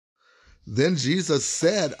Then Jesus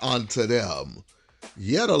said unto them,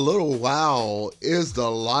 Yet a little while is the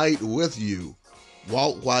light with you.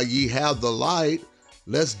 Walk while ye have the light,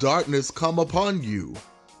 lest darkness come upon you.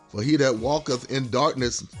 For he that walketh in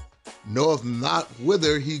darkness knoweth not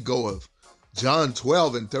whither he goeth. John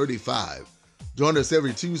 12:35. Join us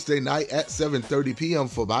every Tuesday night at 7:30 p.m.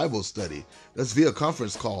 for Bible study. That's via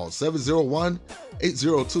conference call,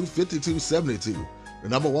 701-802-5272. The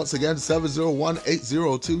number once again,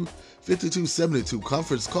 701-802-5272.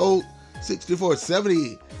 Conference code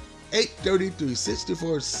 6470 833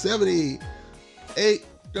 6470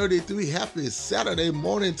 833. Happy Saturday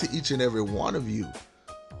morning to each and every one of you.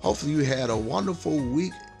 Hopefully you had a wonderful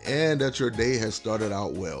week and that your day has started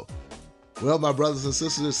out well. Well, my brothers and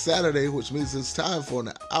sisters, it's Saturday, which means it's time for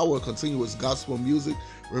an hour of continuous gospel music.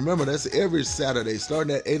 Remember, that's every Saturday,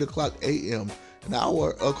 starting at 8 o'clock a.m. An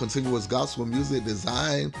hour of continuous gospel music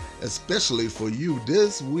designed especially for you.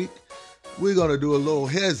 This week, we're going to do a little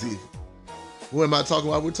Hezi. What am I talking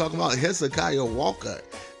about? We're talking about Hezekiah Walker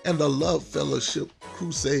and the Love Fellowship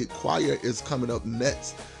Crusade Choir is coming up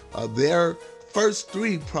next. Their first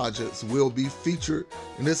three projects will be featured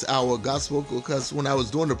in this hour of gospel, because when I was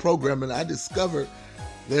doing the programming, I discovered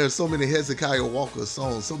there are so many Hezekiah Walker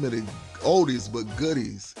songs, so many oldies but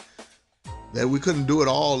goodies, that we couldn't do it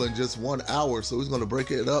all in just 1 hour. So we're going to break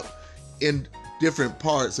it up in different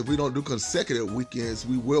parts. If we don't do consecutive weekends,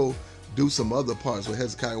 we will do some other parts with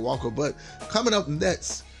Hezekiah Walker. But coming up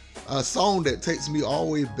next, a song that takes me all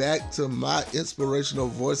the way back to my inspirational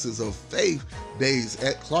Voices of Faith days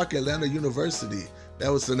at Clark Atlanta University.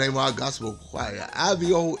 That was the name of our gospel choir,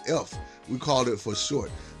 IVOF, we called it for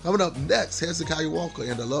short. Coming up next, Hezekiah Walker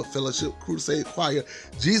and the Love Fellowship Crusade Choir,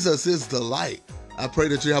 Jesus is the Light. I pray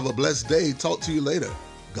that you have a blessed day. Talk to you later.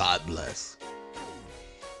 God bless.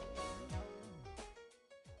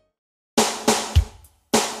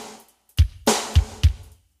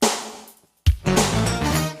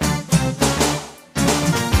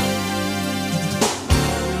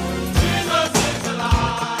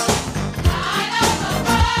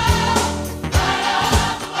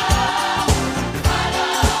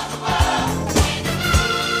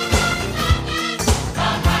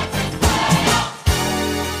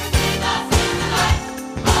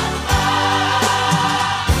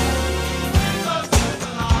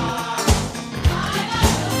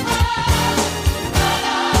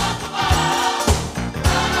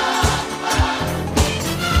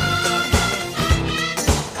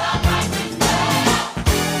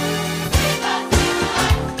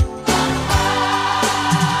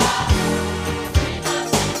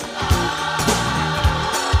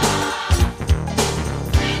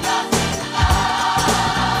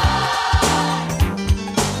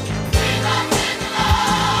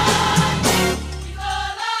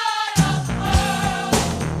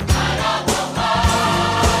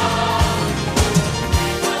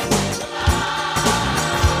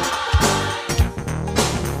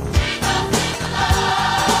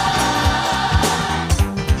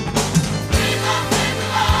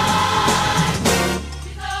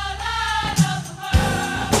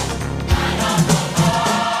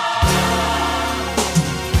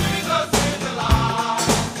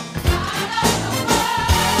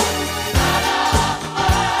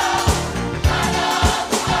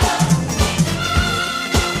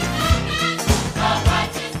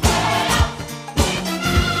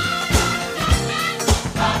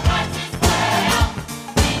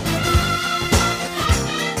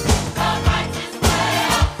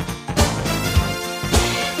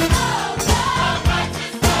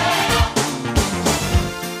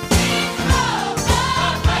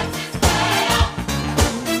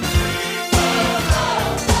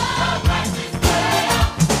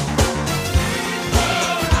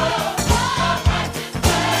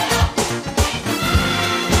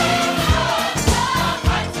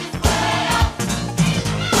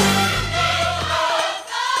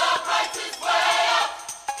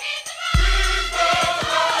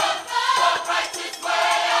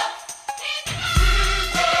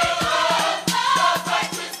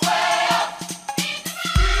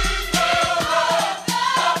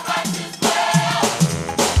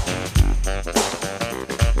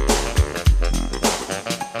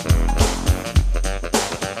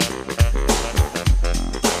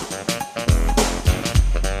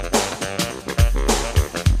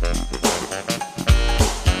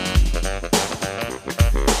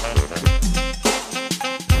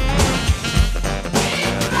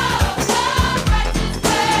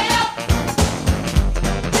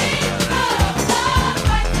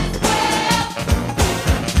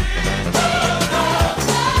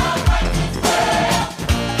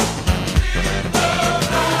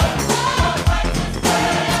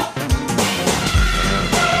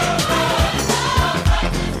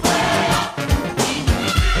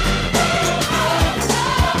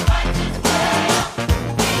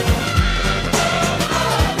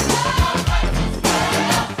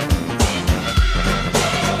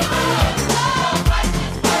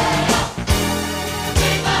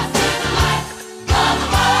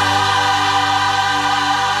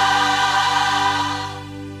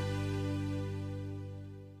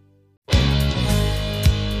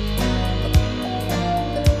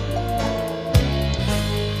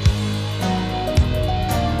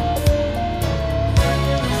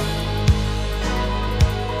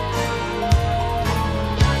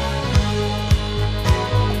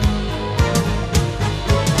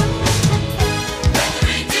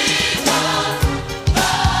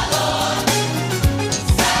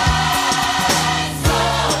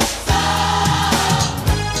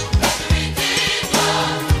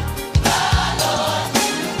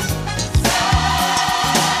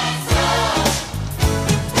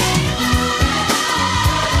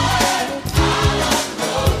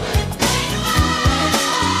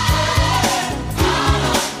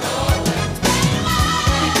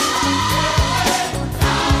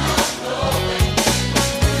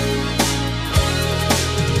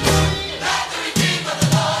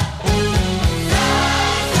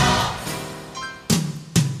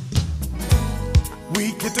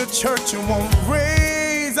 We get to church and won't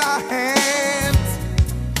raise our hands,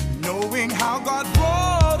 knowing how God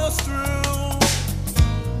brought us through.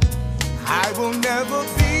 I will never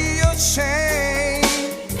be ashamed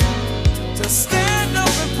to stand up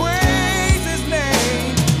and praise His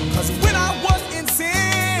name. 'Cause when I was in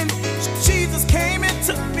sin, Jesus came and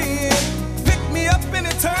took me in, picked me up and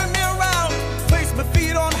He turned me around, placed my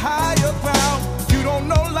feet on higher ground. You don't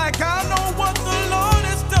know like I know what the Lord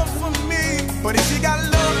has done for me. But if you got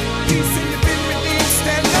love, peace, and you've been redeemed,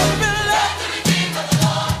 stand up and love.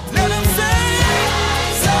 Let Him say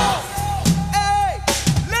so. Hey,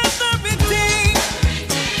 let the redeemed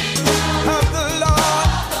of the Lord,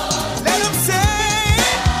 let Him say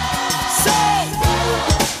so.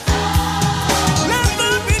 Let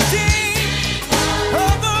the redeemed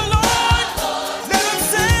of the Lord, let Him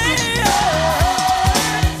say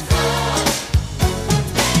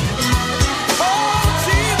oh,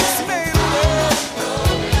 Jesus made a way.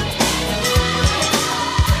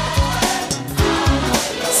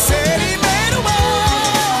 Said He made a way.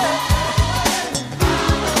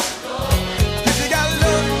 If you got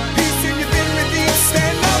love, peace, and you've been redeemed,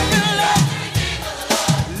 stand up and love.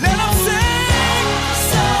 Let Him say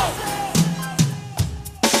so.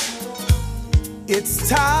 It's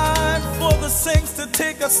time for the saints to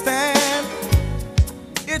take a stand.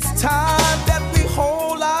 It's time that we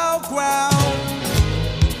hold our ground.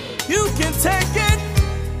 You can take it,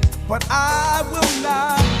 but I will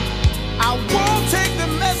not. I won't take the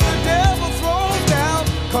mess the devil throws down.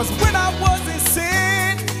 'Cause when I was in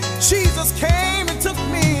sin, Jesus came and took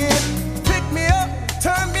me in, picked me up,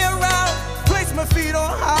 turned me around, placed my feet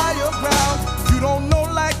on higher ground. You don't know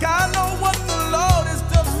like I know what the Lord has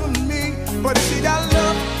done for me. But if you got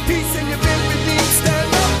love, peace, and you've been redeemed,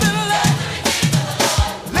 stand up and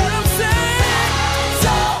let Him say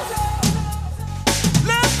so.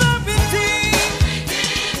 Let the redeemed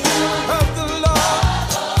of the Lord,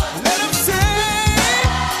 let Him say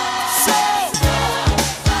so.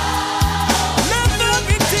 Let the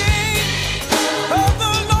redeemed of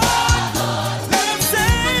the Lord, let Him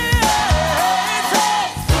say so.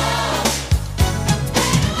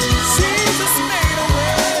 Jesus made a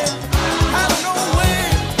way out of no way.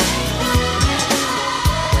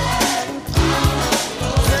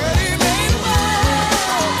 Said He made a way.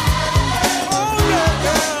 Oh yeah,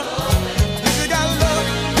 yeah. If you got love,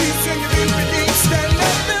 peace, and you've been redeemed, stand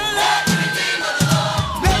up and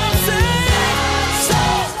let Him say so.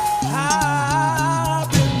 I've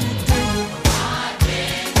been redeemed.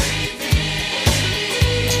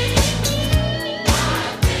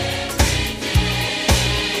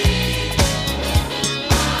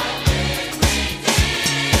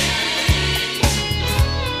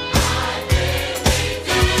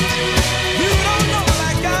 You don't know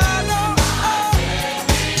like I know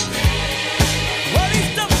what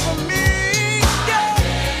He's done for me. Yeah.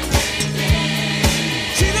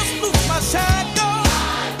 Jesus loosed my shackles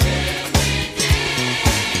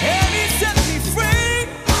and He set me free.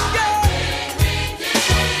 Yeah.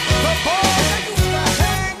 The boys I used to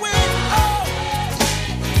hang with, oh,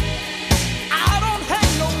 I don't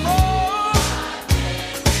hang no more.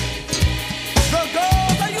 The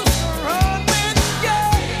girls I used to run with,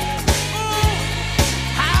 yeah, ooh,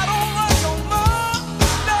 I don't run no more,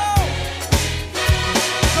 no.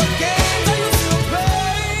 The games I used to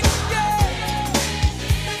play, yeah,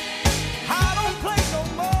 I don't play no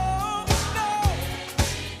more, no.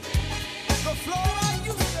 The floor I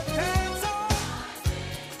used to dance on,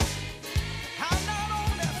 I'm not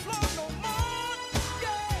on that floor no more,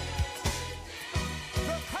 yeah.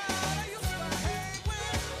 The crowd I used to hang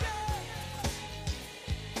with, yeah,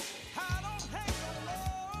 I don't hang no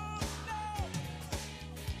more, no.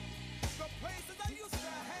 The places I used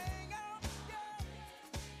to hang out, yeah,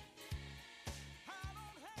 I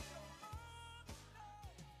don't hang no more,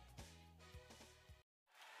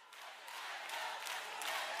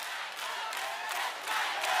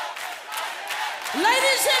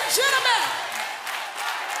 Ladies and gentlemen,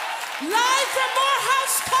 live from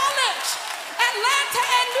Morehouse College, Atlanta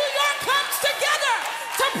and New York comes together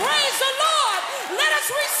to praise the Lord. Let us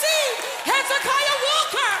receive Hezekiah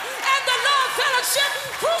Walker and the Love Fellowship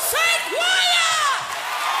Crusade Choir.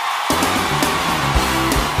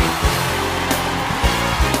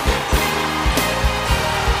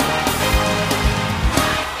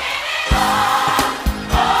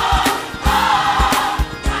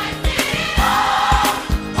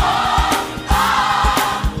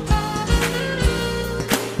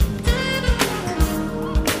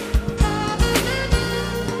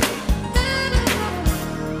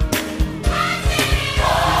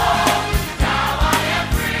 Now I am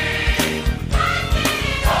free.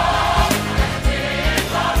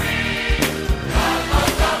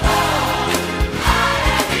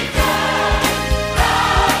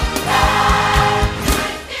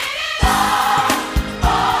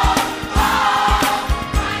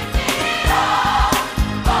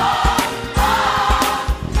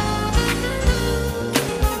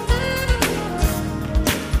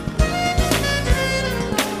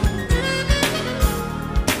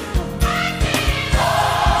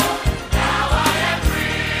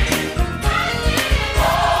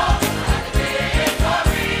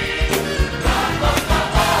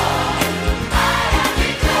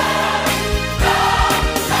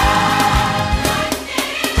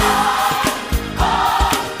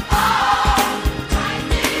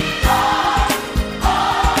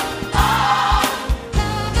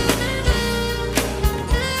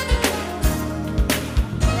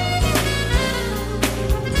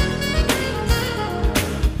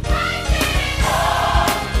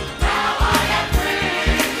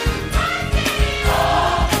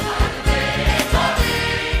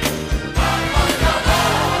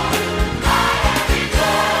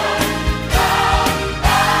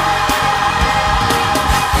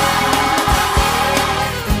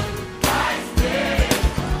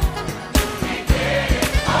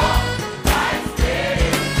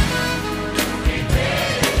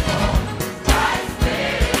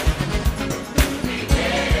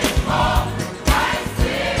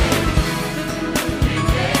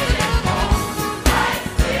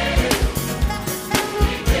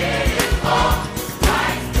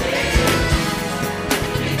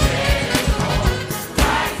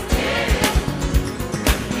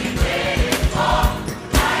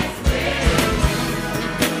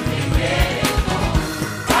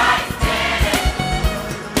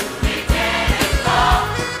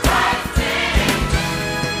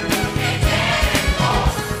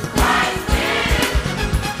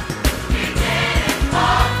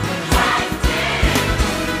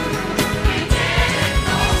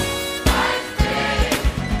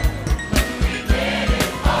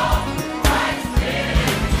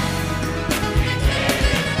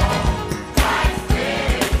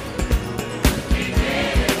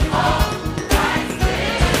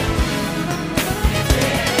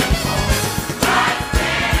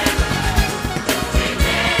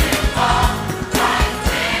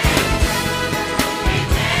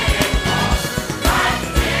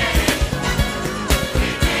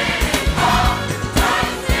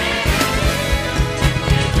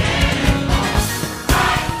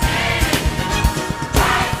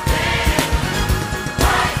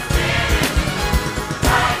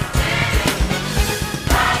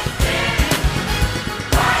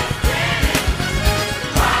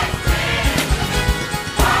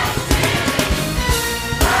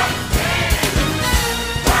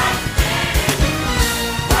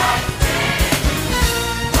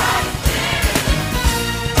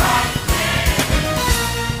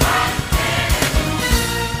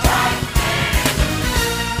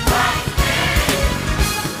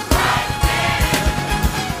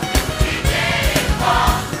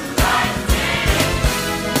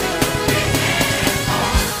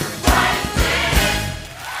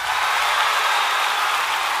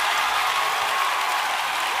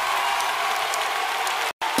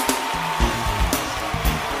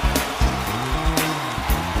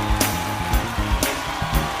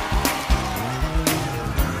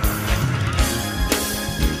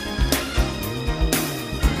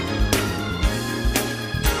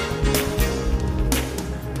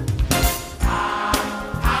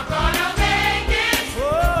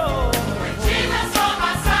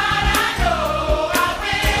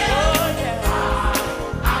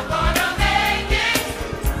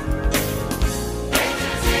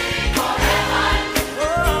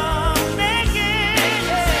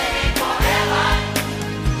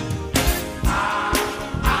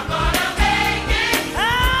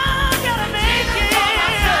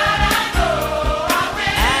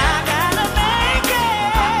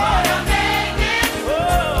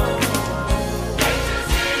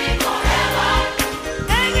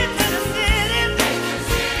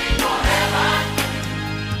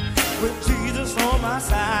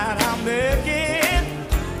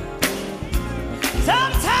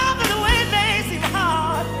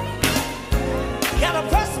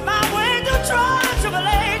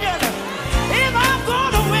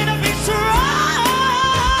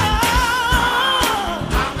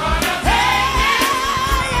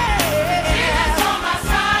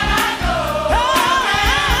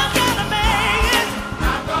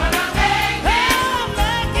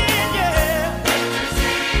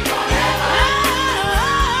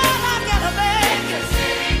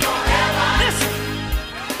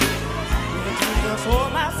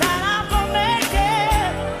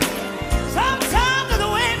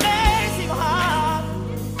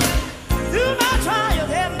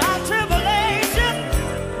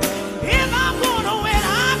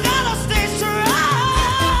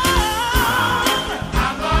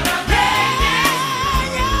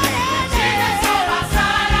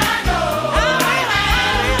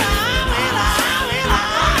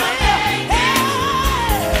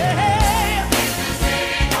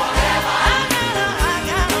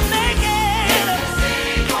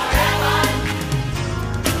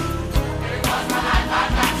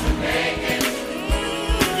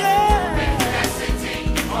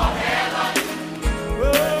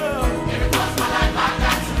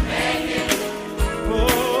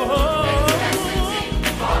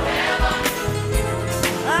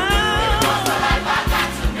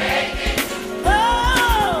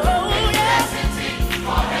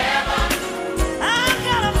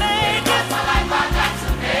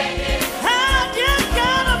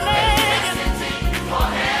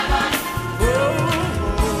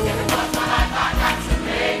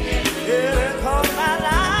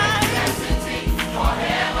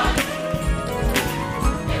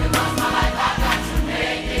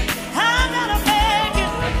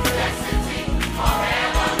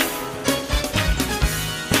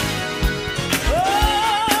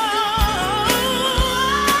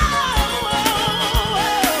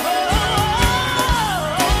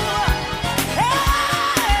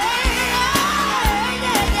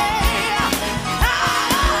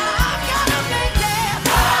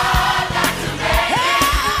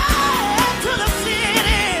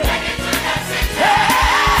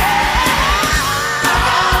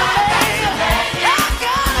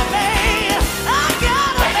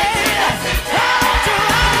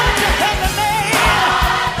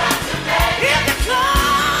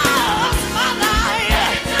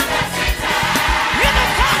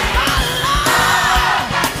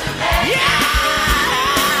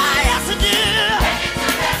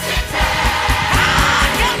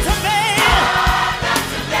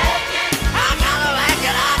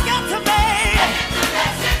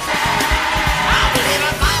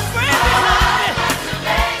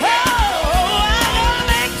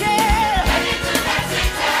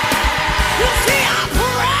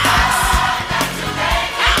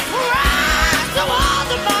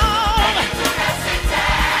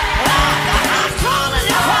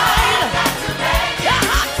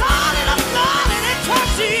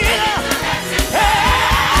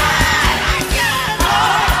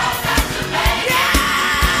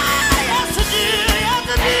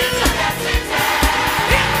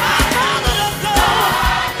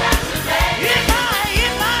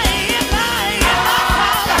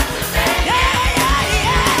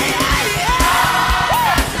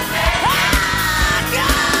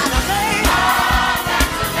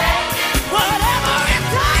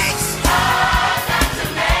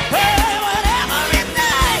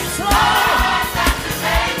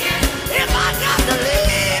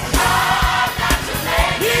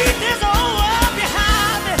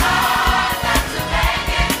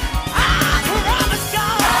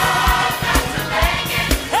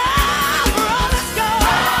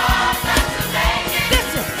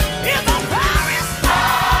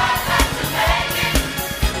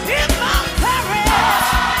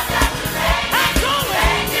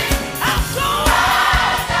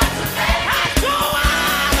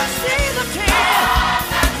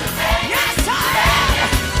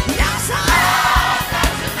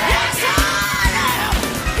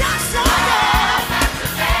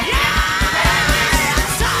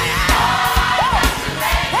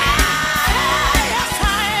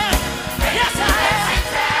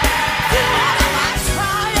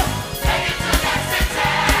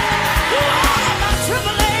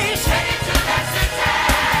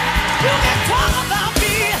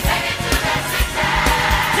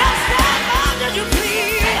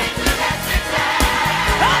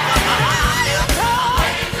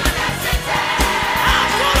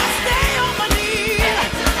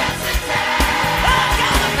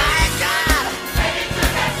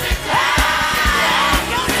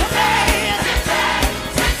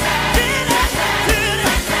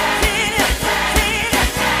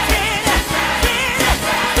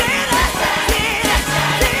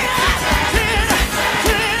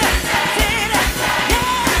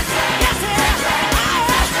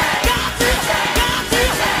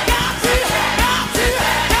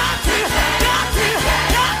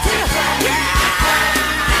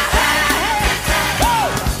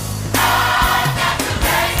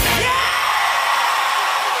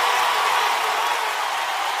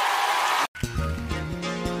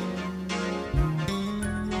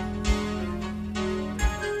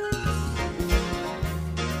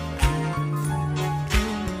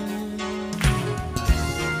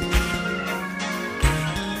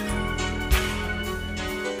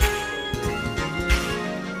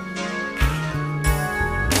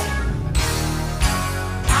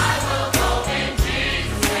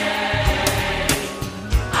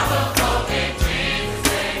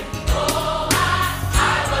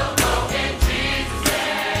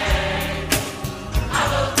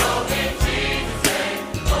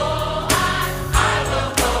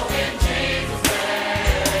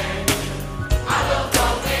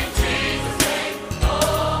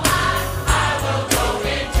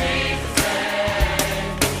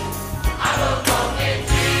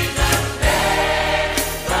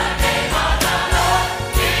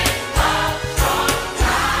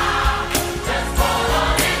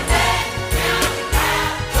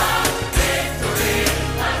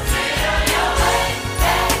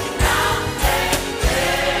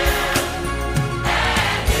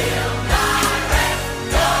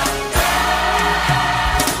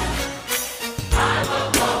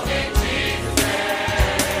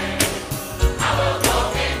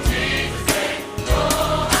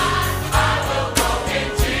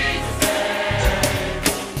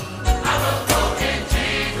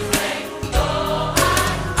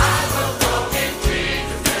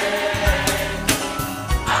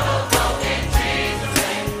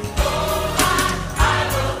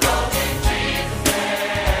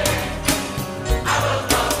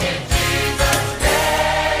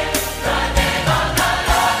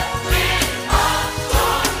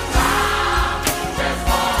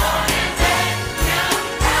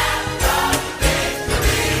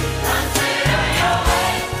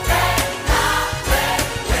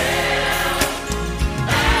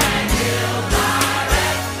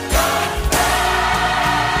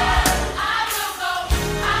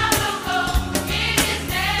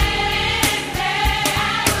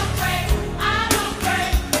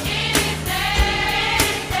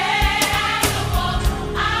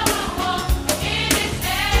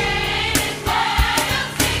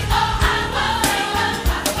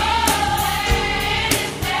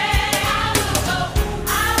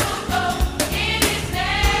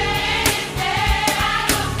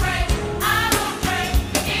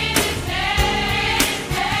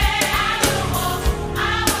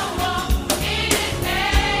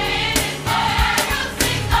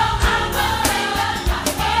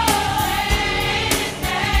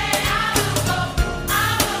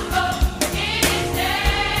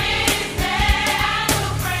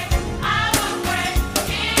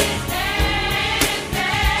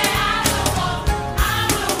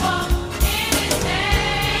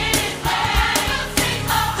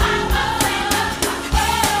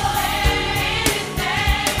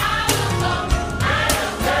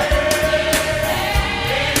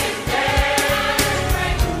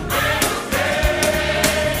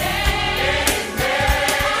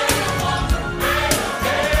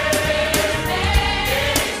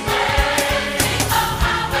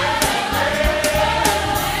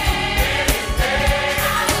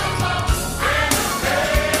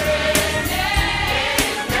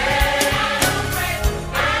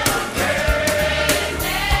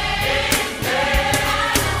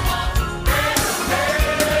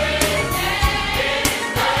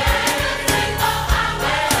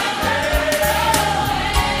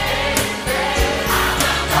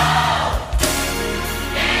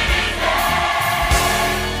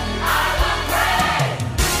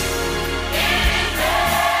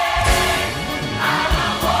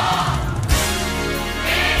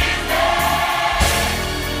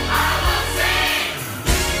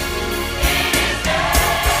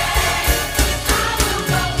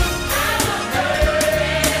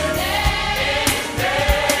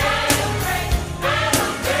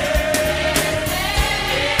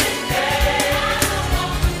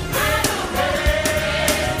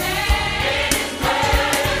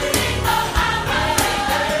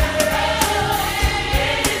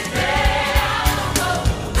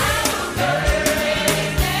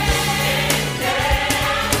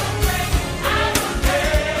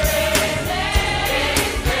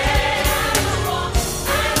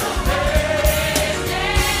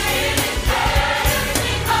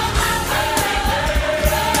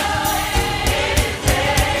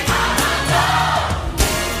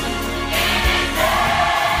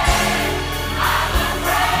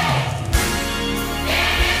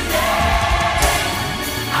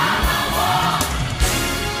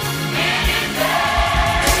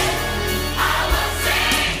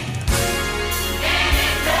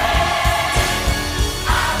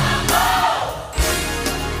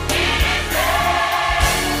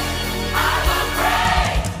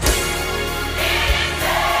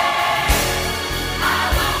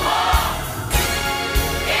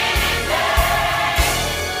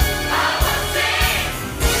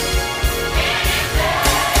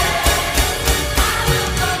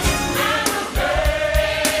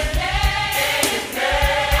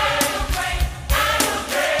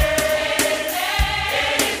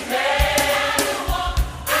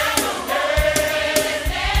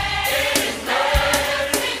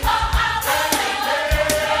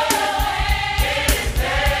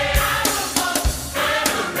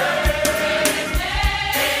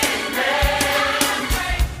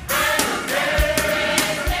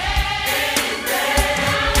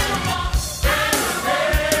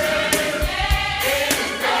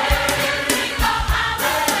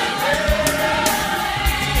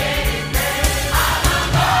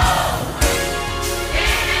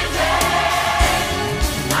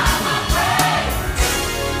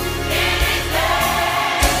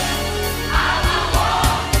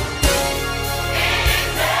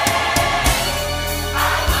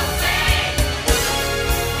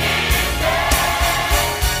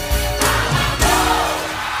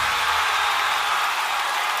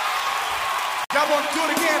 Y'all want to do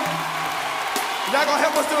it again? Y'all gonna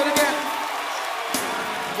help us do it again?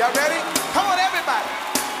 Y'all ready? Come on, everybody.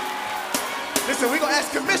 Listen, we gonna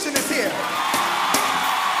ask commissioners here.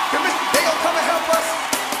 They gonna come and help us.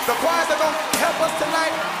 The choirs are gonna help us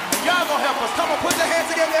tonight. And y'all gonna help us. Come on, put your hands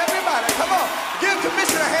together, everybody. Come on, give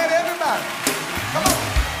commission a hand, everybody. Come on.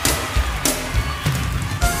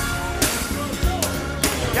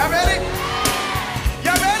 Y'all ready?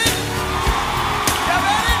 Y'all ready? Y'all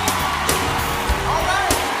ready? All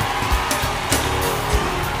right.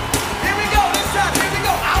 Here we go. This time, here we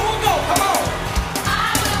go. I will go. Come on.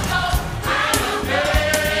 I will go. I will go.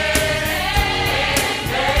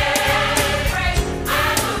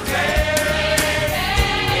 I will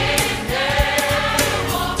go.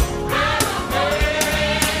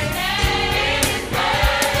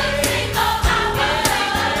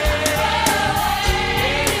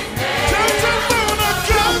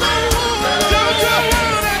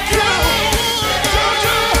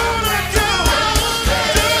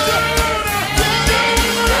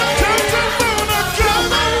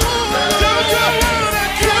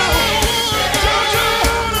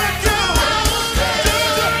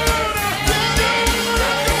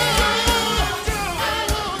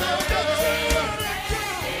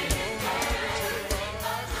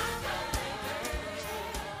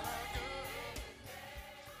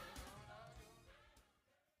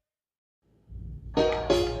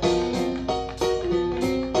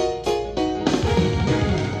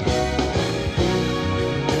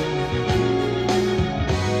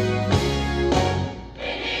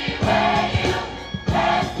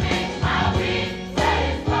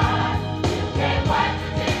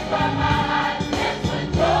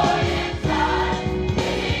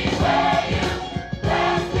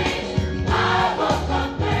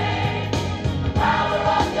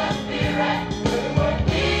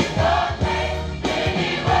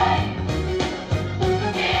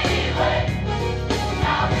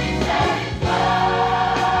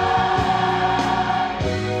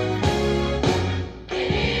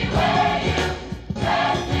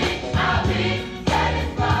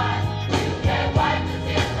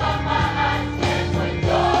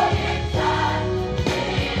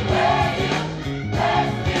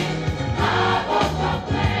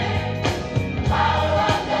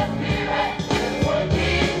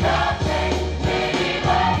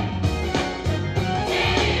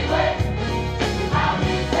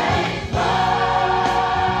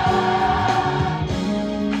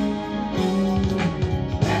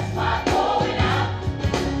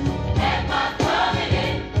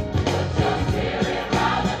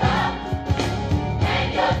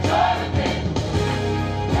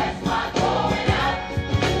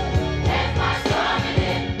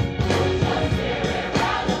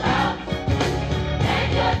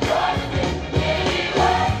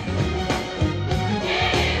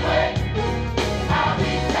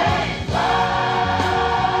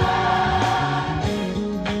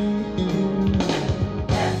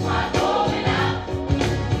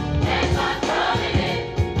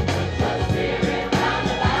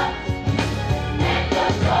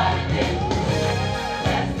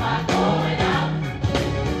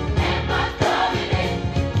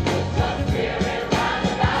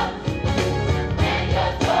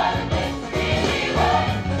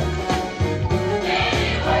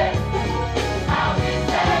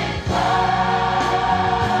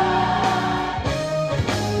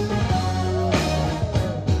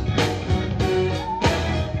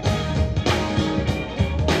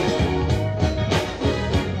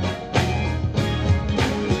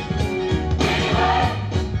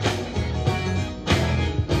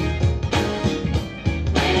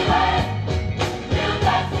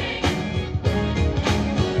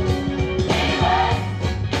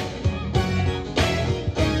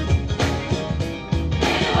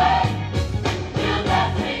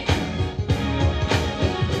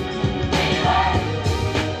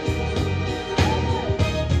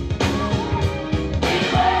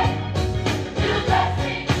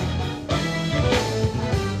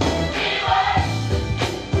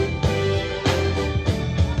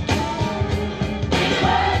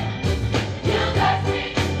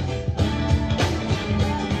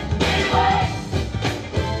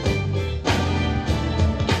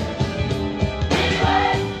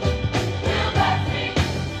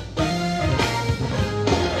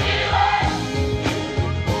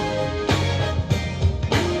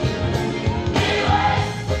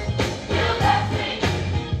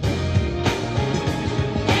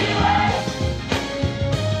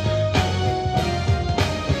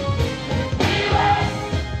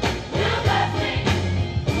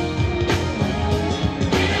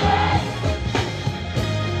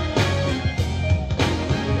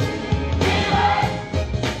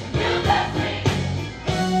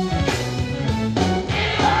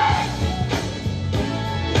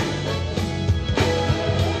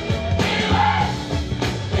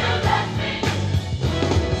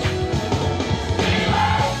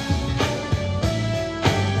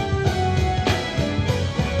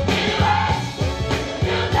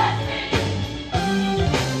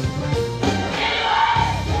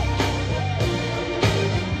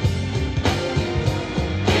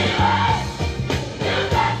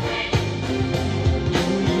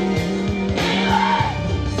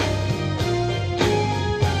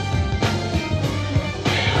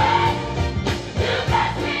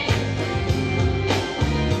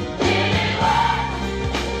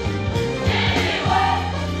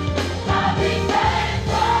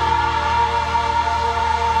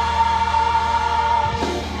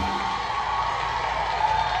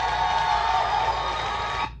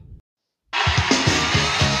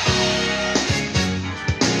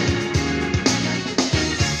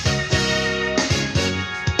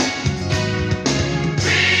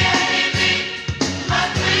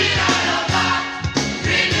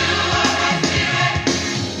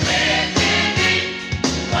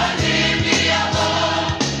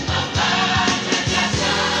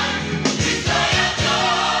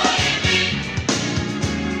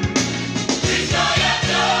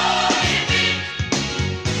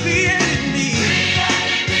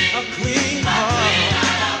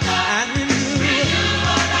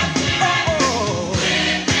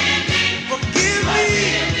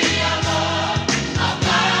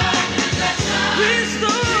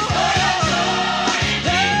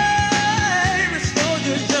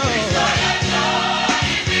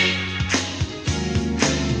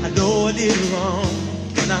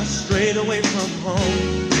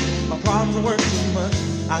 home. My problems were too much.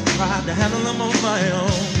 I tried to handle them on my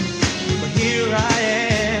own. But here I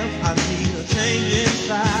am. I need a change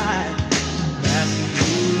inside. I'm asking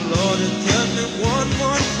you, Lord, to tell me one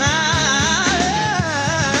more time.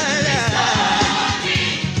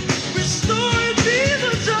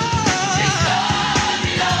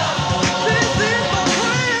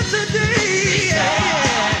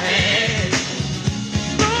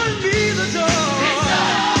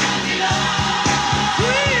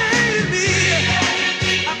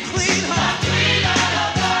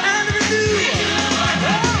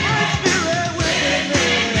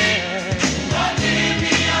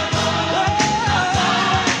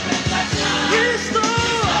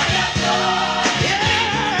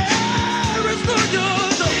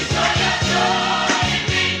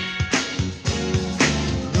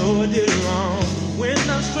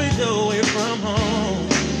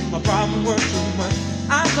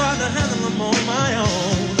 On my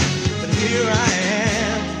own, but here I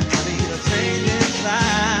am. I need a change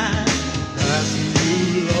inside. Asking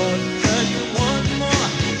you, Lord, to tell you one more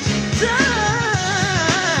time.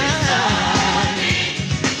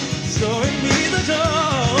 Showing me the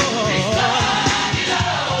door.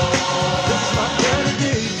 This is my prayer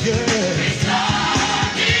today, girl.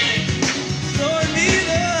 Showing me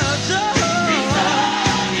the door.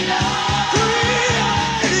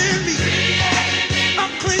 Creating me a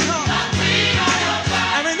clean heart.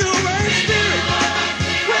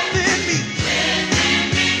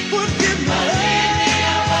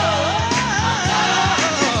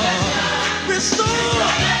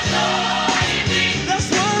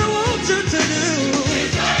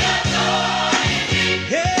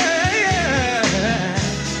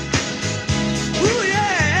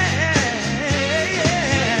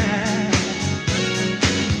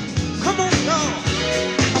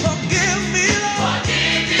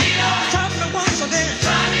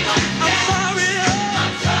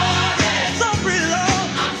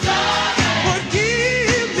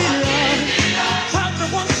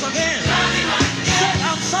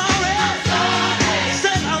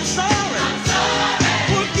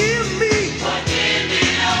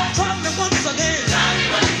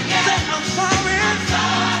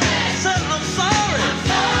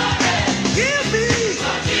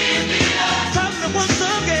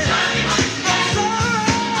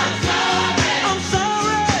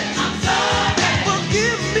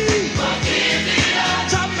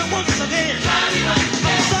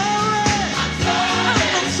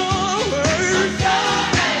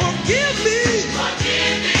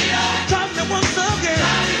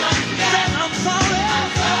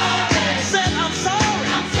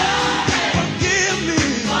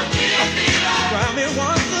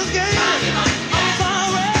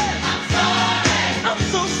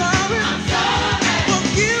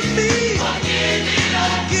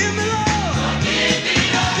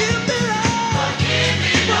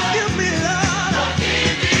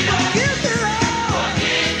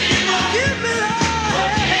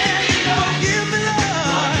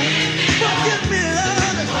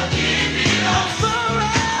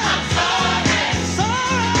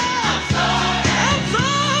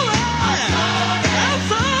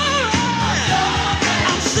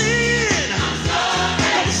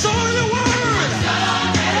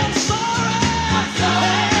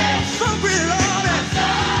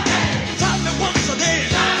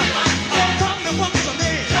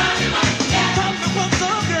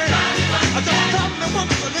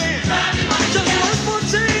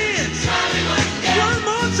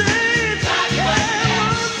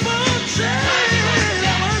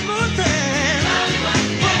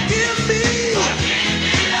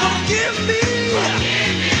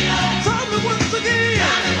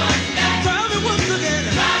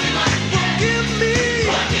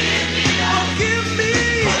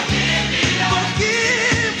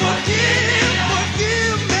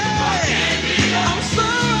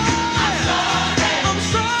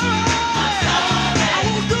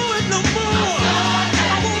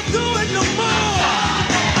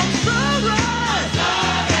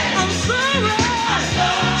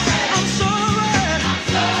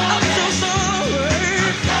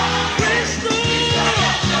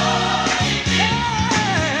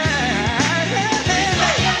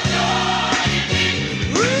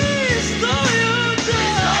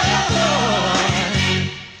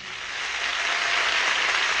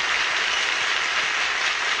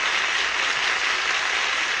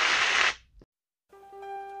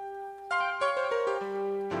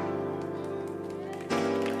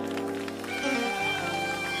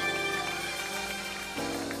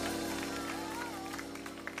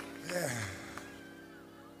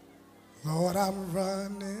 Lord, I'm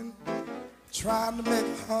running trying to make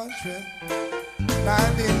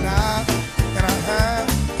 199 and a half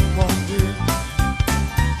won't do.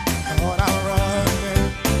 Lord, I'm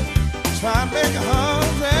running, trying to make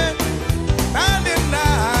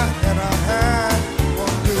 199 and a half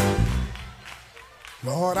won't do.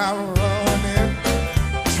 Lord, I'm running,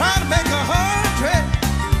 trying to make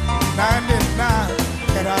 199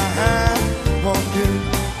 and a half won't do.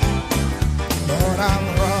 Lord, I'm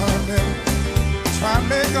running, trying to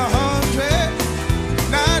make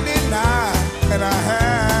 199 and a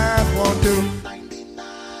half won't do.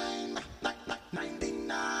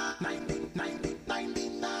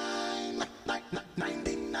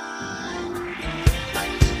 99.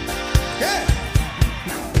 Yeah.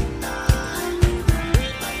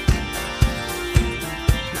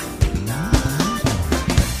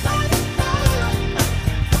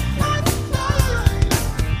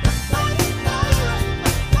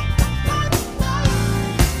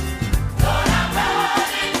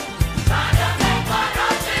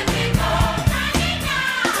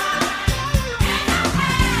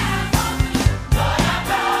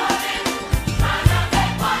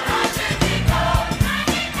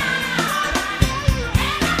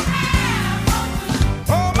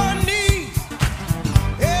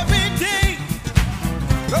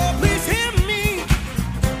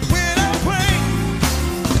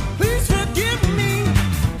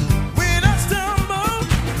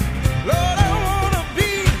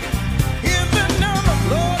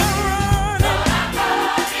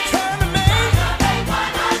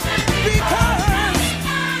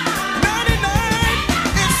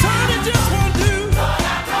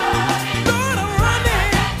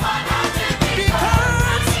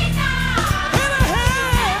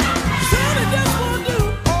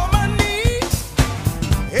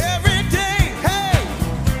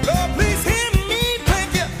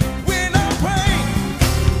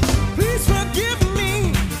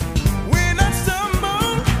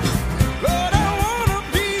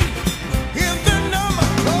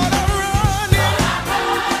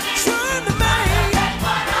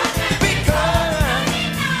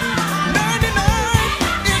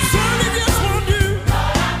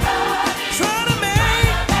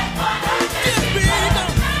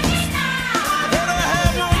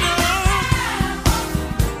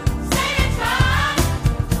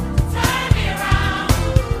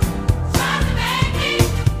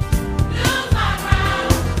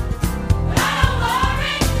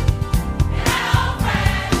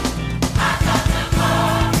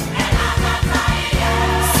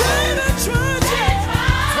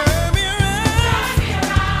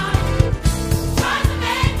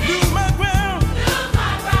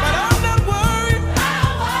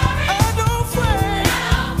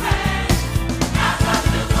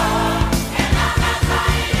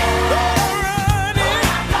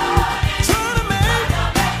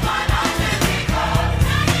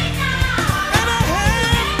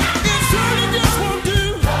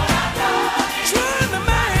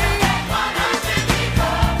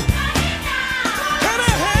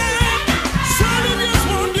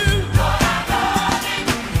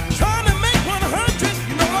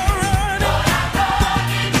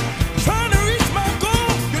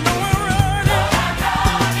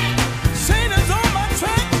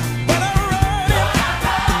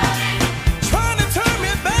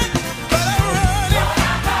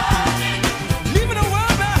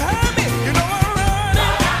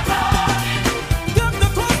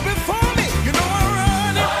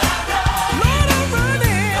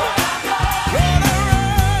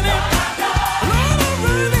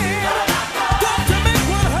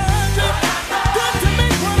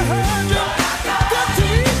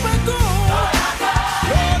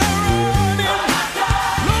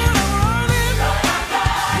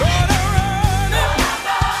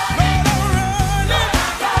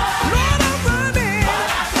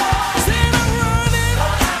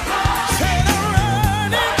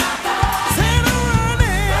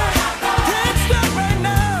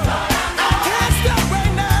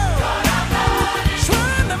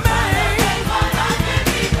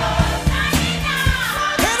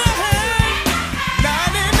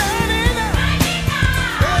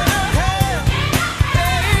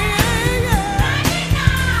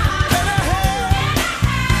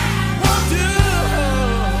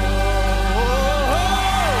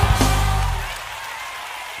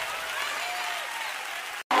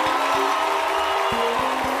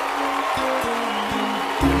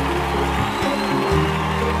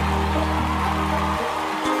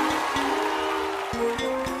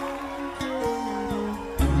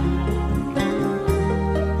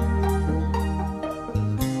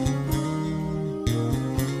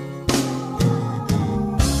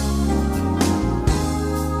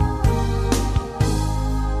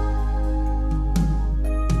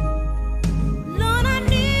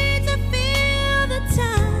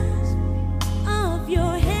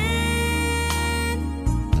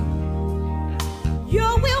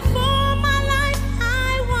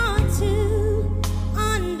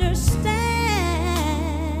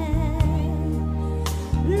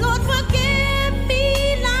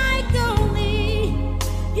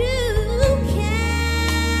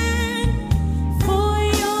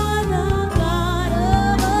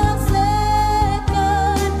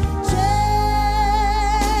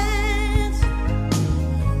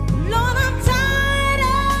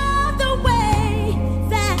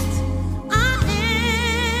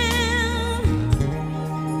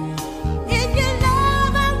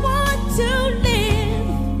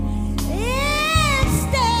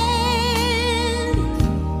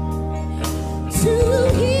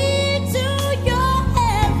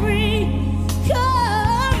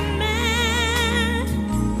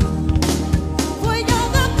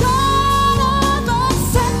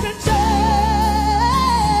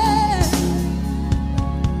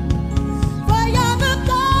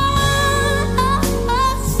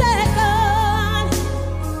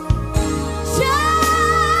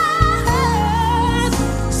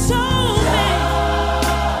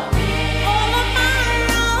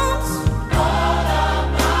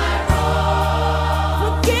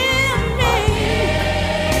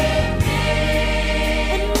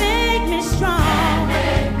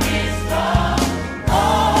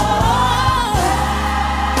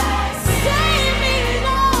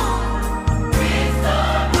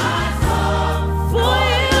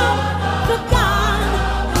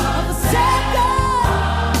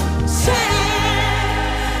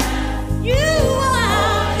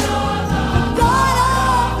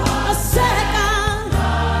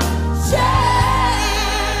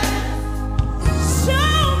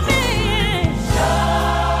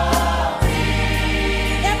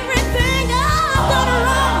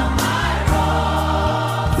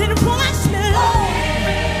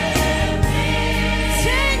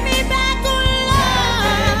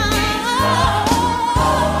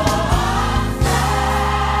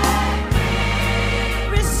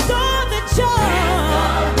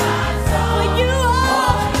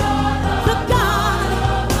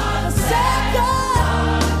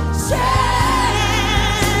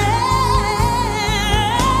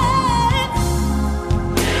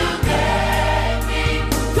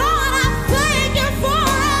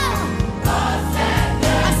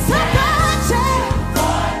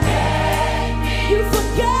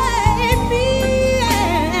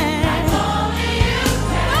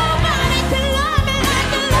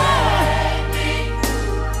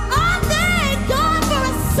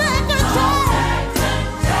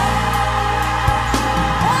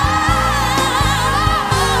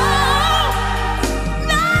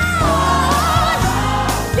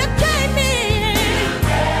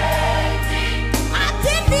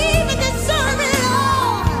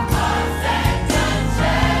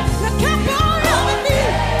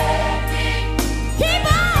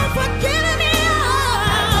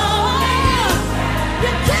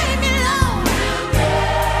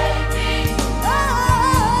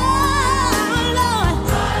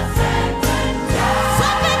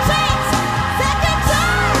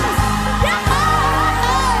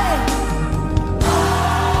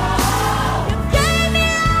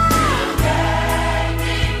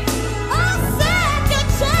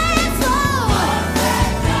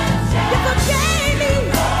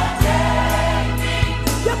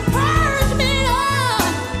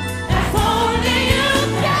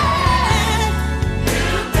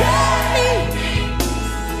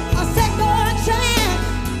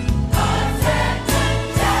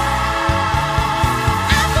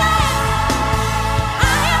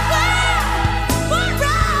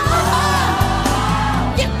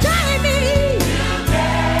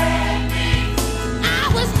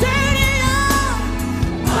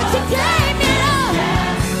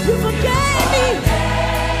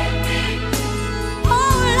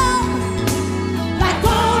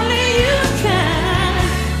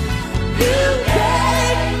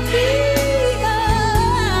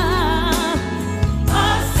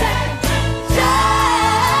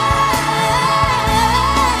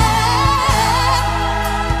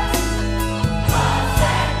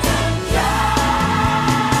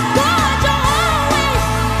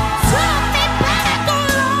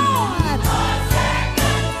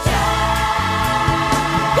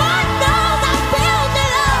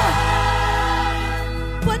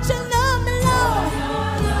 But you love me, Lord.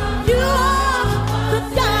 You are the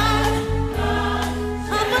God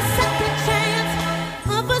of a second chance,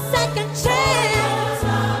 of a second chance.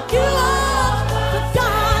 You are the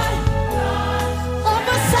God of a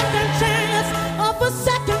second chance, of a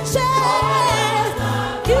second chance.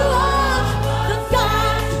 You are the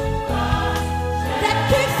God that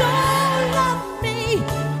keeps on loving me,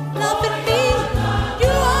 loving me.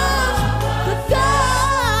 You are the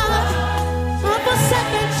God of a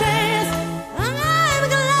second chance. I'm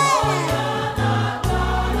glad,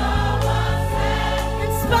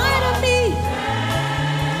 in spite of me,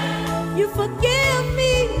 you forgive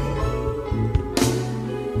me.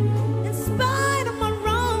 In spite of my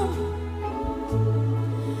wrong,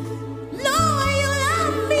 Lord, you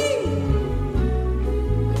love me.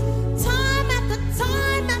 Time after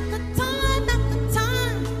time after time after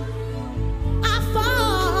time, I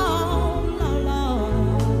fall,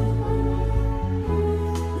 Lord.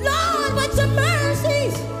 Lord, but your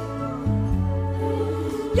mercies,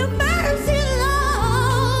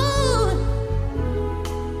 Lord,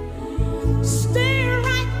 stay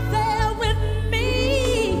right there with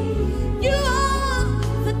me. You are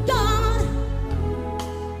the God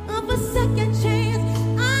of a second chance.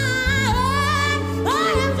 I am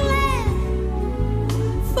glad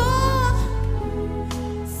for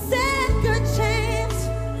second chance.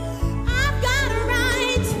 I've got a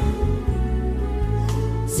right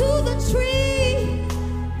to the tree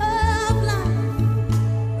of life.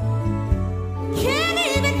 Can't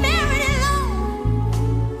even marry it long,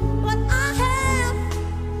 but I have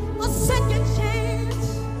a second chance.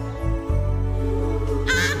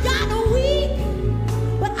 I've got a week,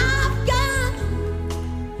 but I've got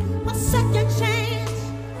a second chance.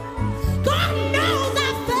 God knows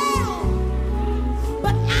I failed,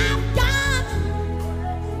 but I've got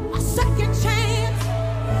a second chance.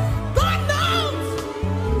 God knows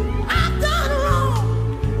I've done wrong,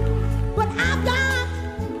 but I've got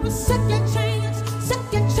a second chance,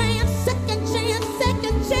 second chance, second chance,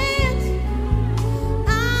 second chance. I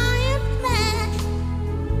am glad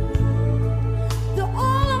that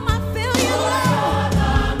all of my failures, Lord,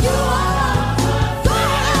 you are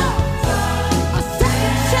God of a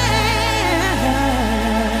second chance.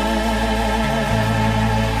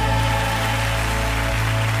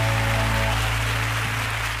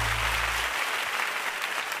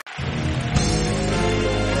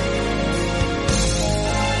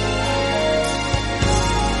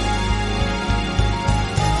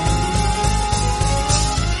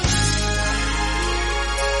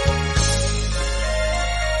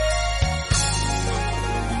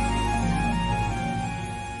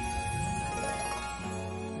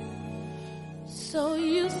 So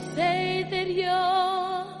you say that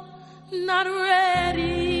you're not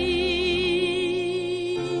ready.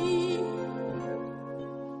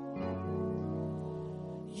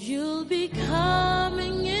 You'll be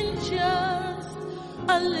coming in just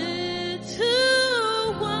a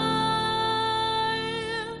little while.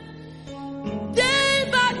 Day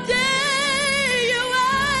by day you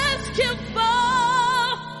ask him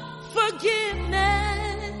for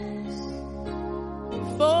forgiveness.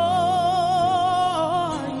 For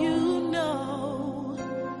you know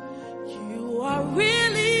you are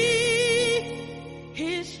really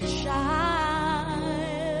his child.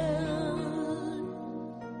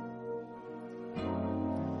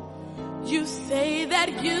 You say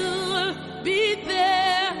that you'll be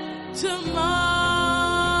there tomorrow.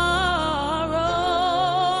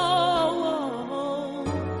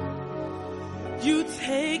 You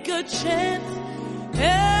take a chance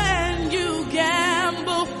and you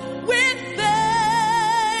gamble with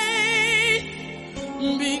faith,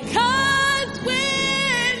 because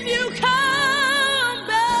when you come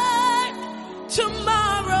back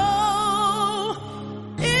tomorrow,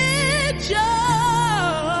 it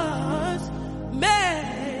just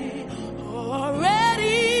may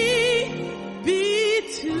already be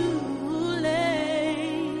too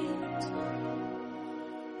late.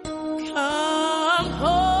 Come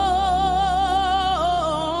home.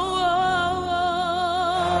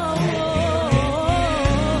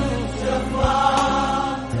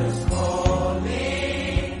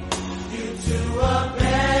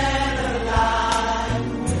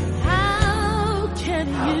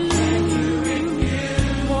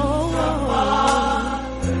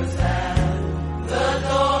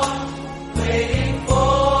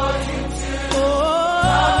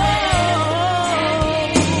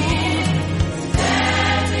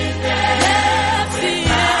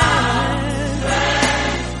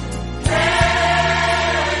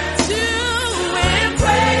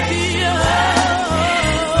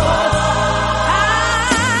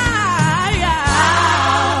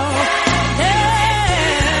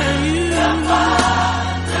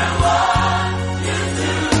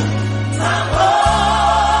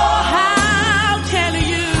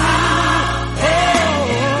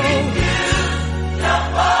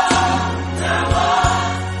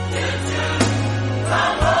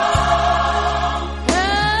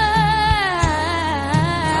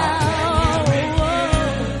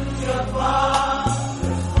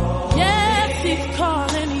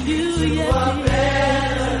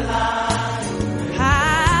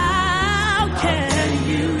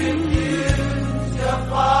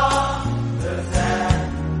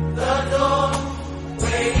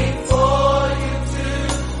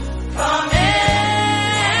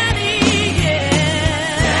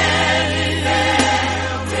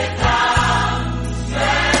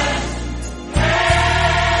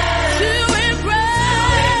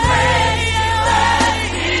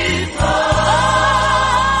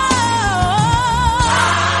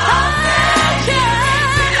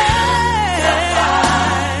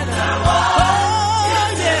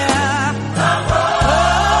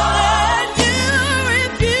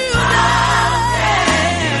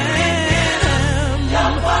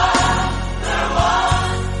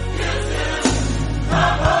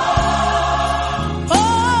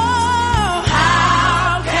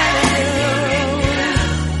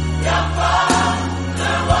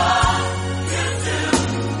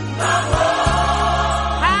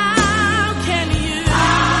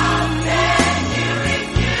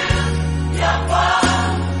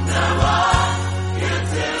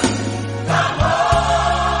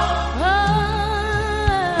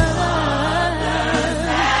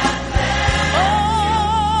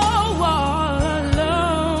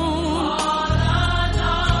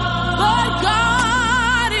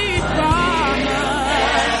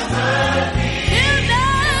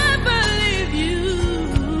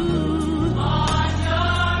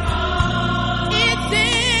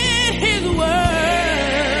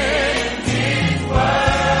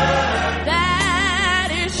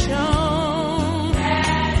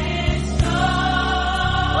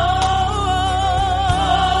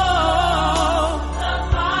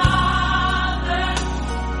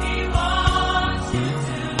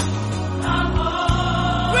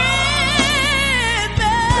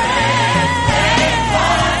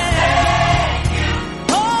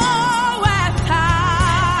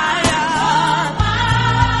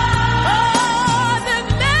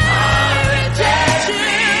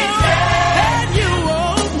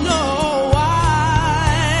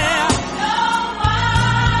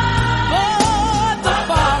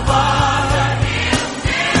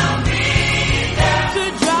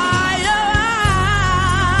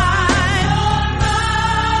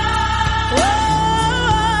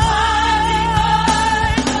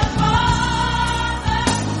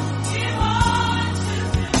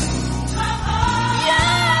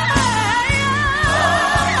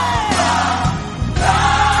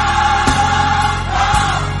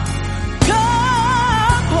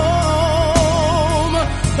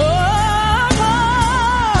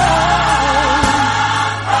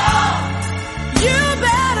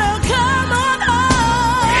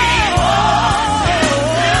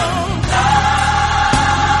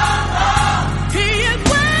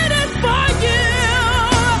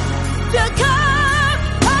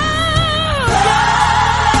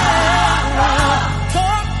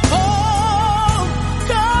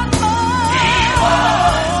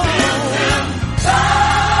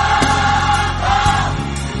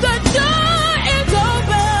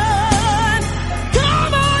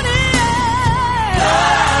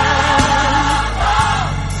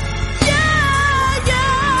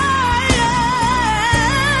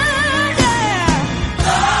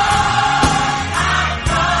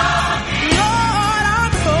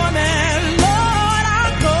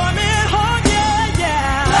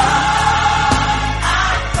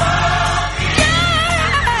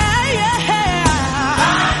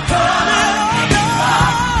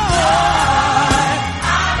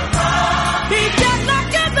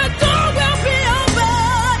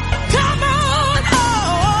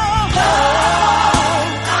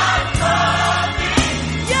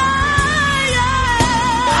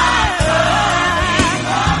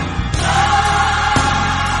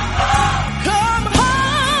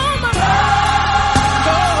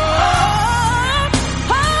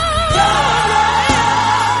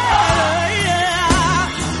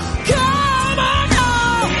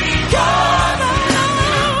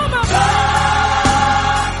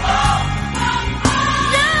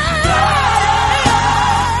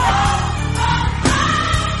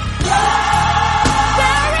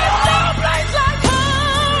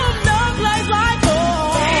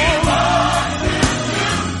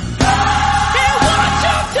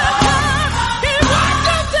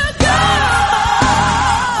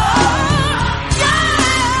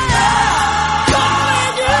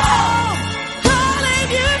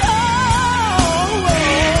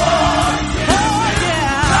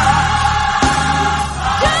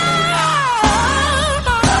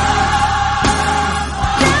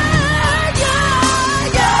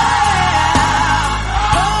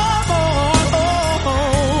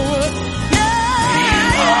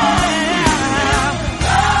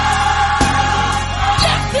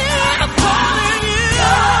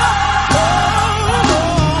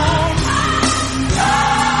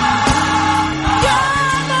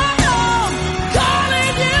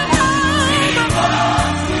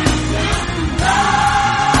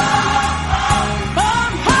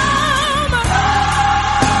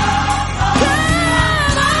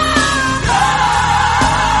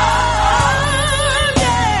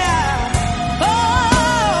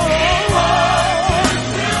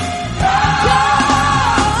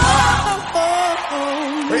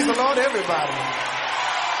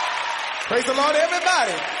 Praise the Lord,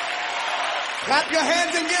 everybody. Clap your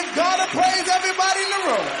hands and give God a praise, everybody in the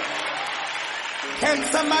room.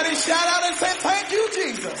 Can somebody shout out and say, thank you,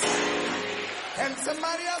 Jesus? Can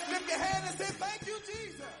somebody else lift your hand and say, thank you,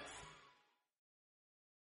 Jesus?